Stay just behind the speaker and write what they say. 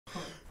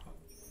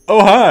Oh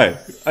hi!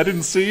 I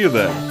didn't see you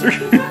there.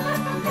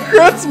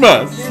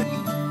 Christmas!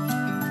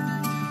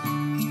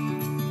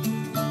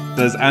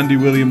 As Andy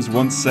Williams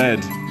once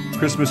said,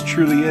 Christmas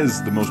truly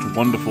is the most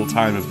wonderful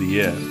time of the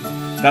year.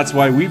 That's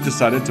why we've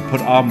decided to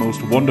put our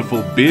most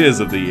wonderful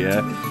beers of the year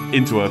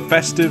into a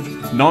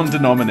festive,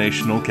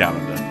 non-denominational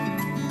calendar.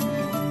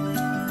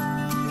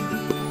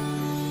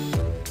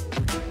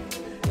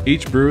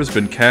 Each brew has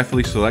been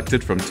carefully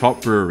selected from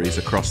top breweries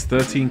across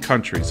 13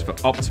 countries for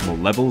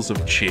optimal levels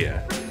of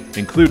cheer,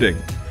 including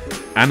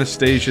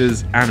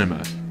Anastasia's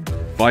Anima,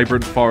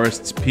 Vibrant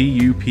Forest's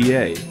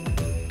PUPA,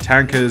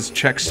 Tanker's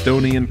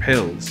Czechstonian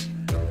Pils,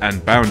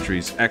 and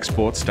Boundary's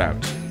Export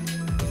Stout.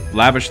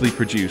 Lavishly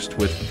produced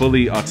with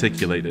fully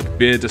articulated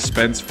beer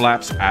dispense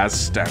flaps as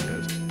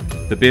standard.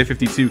 The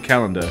Beer52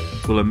 calendar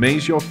will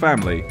amaze your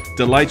family,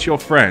 delight your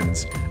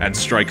friends, and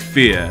strike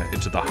fear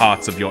into the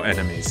hearts of your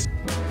enemies.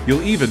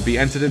 You'll even be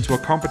entered into a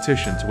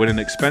competition to win an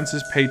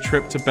expenses-paid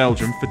trip to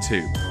Belgium for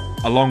two,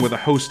 along with a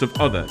host of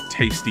other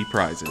tasty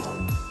prizes.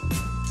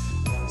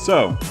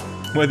 So,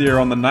 whether you're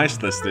on the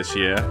nice list this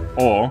year,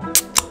 or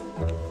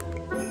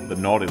the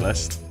naughty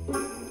list,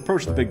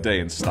 approach the big day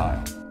in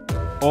style.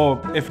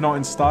 Or, if not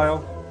in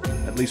style,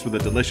 at least with a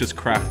delicious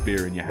craft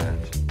beer in your hand.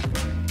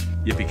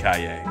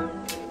 Yippee-ki-yay.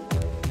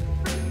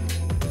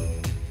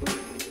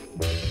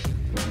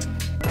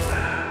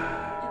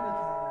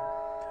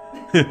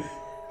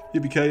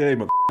 Yippee-ki-yay,